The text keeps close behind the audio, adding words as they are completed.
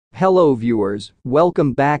Hello viewers,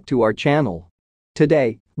 welcome back to our channel.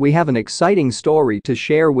 Today, we have an exciting story to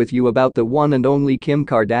share with you about the one and only Kim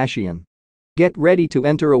Kardashian. Get ready to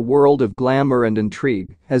enter a world of glamour and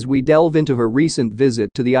intrigue as we delve into her recent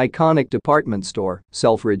visit to the iconic department store,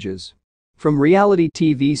 Selfridges. From reality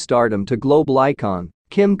TV stardom to global icon,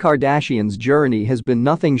 Kim Kardashian's journey has been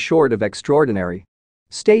nothing short of extraordinary.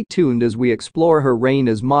 Stay tuned as we explore her reign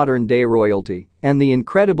as modern-day royalty and the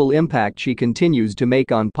incredible impact she continues to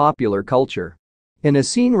make on popular culture. In a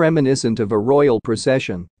scene reminiscent of a royal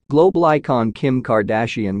procession, global icon Kim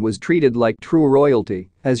Kardashian was treated like true royalty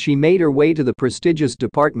as she made her way to the prestigious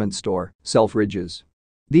department store, Selfridges.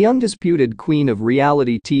 The undisputed queen of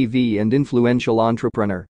reality TV and influential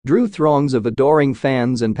entrepreneur drew throngs of adoring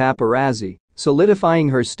fans and paparazzi, solidifying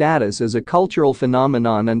her status as a cultural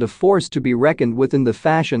phenomenon and a force to be reckoned with in the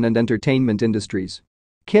fashion and entertainment industries.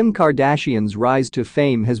 Kim Kardashian's rise to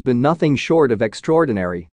fame has been nothing short of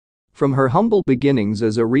extraordinary. From her humble beginnings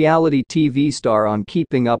as a reality TV star on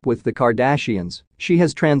Keeping Up with the Kardashians, she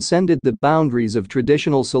has transcended the boundaries of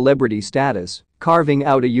traditional celebrity status, carving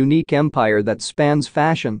out a unique empire that spans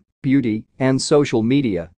fashion, beauty, and social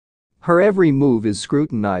media. Her every move is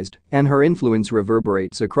scrutinized, and her influence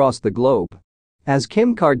reverberates across the globe. As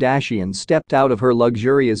Kim Kardashian stepped out of her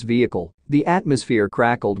luxurious vehicle, the atmosphere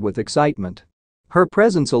crackled with excitement. Her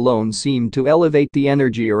presence alone seemed to elevate the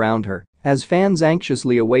energy around her, as fans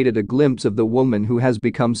anxiously awaited a glimpse of the woman who has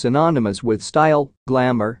become synonymous with style,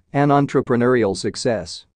 glamour, and entrepreneurial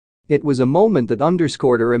success. It was a moment that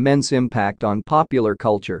underscored her immense impact on popular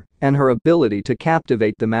culture and her ability to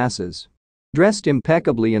captivate the masses. Dressed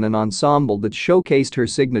impeccably in an ensemble that showcased her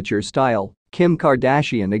signature style, Kim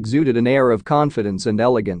Kardashian exuded an air of confidence and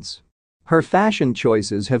elegance. Her fashion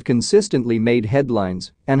choices have consistently made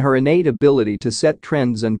headlines, and her innate ability to set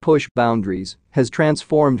trends and push boundaries has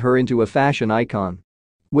transformed her into a fashion icon.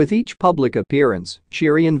 With each public appearance, she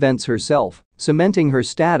reinvents herself, cementing her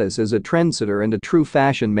status as a trendsetter and a true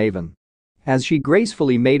fashion maven. As she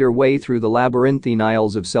gracefully made her way through the labyrinthine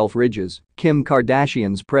aisles of Selfridges, Kim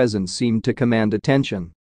Kardashian's presence seemed to command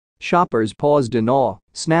attention. Shoppers paused in awe,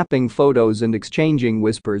 snapping photos and exchanging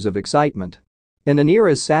whispers of excitement. In an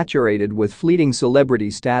era saturated with fleeting celebrity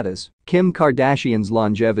status, Kim Kardashian's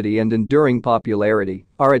longevity and enduring popularity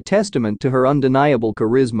are a testament to her undeniable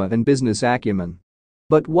charisma and business acumen.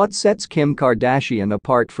 But what sets Kim Kardashian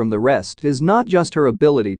apart from the rest is not just her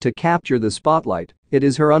ability to capture the spotlight, it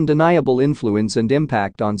is her undeniable influence and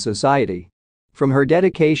impact on society. From her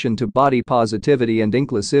dedication to body positivity and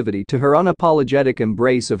inclusivity to her unapologetic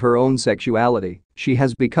embrace of her own sexuality, she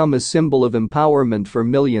has become a symbol of empowerment for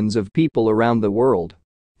millions of people around the world.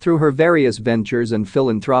 Through her various ventures and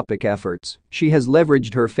philanthropic efforts, she has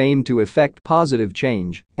leveraged her fame to effect positive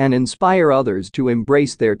change and inspire others to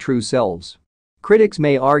embrace their true selves. Critics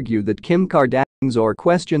may argue that Kim Kardashian or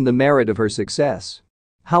question the merit of her success.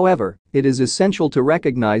 However, it is essential to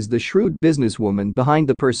recognize the shrewd businesswoman behind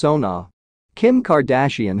the persona. Kim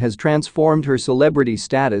Kardashian has transformed her celebrity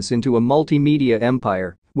status into a multimedia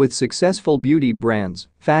empire with successful beauty brands,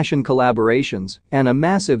 fashion collaborations, and a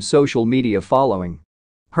massive social media following.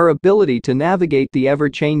 Her ability to navigate the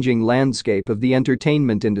ever-changing landscape of the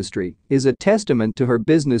entertainment industry is a testament to her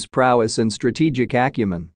business prowess and strategic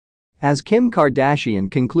acumen. As Kim Kardashian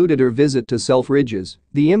concluded her visit to Selfridges,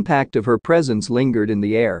 the impact of her presence lingered in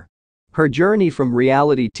the air. Her journey from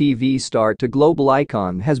reality TV star to global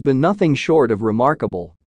icon has been nothing short of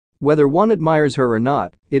remarkable. Whether one admires her or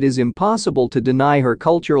not, it is impossible to deny her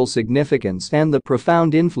cultural significance and the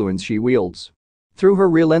profound influence she wields. Through her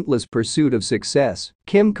relentless pursuit of success,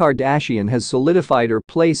 Kim Kardashian has solidified her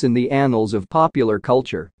place in the annals of popular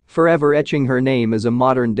culture, forever etching her name as a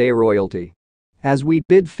modern-day royalty. As we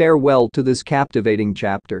bid farewell to this captivating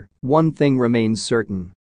chapter, one thing remains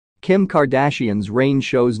certain. Kim Kardashian's reign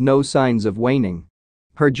shows no signs of waning.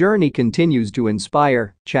 Her journey continues to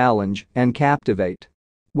inspire, challenge, and captivate.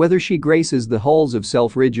 Whether she graces the halls of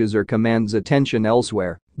Selfridges or commands attention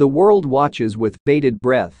elsewhere, the world watches with bated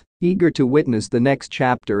breath, eager to witness the next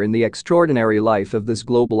chapter in the extraordinary life of this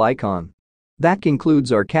global icon. That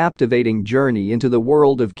concludes our captivating journey into the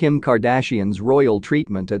world of Kim Kardashian's royal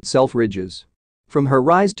treatment at Selfridges. From her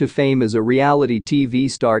rise to fame as a reality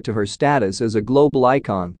TV star to her status as a global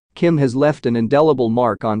icon, Kim has left an indelible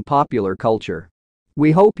mark on popular culture.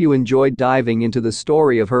 We hope you enjoyed diving into the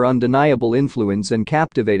story of her undeniable influence and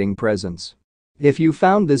captivating presence. If you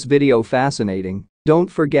found this video fascinating,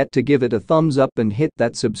 don't forget to give it a thumbs up and hit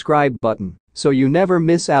that subscribe button so you never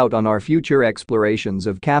miss out on our future explorations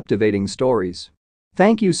of captivating stories.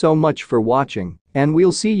 Thank you so much for watching, and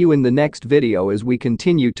we'll see you in the next video as we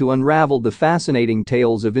continue to unravel the fascinating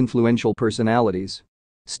tales of influential personalities.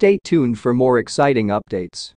 Stay tuned for more exciting updates.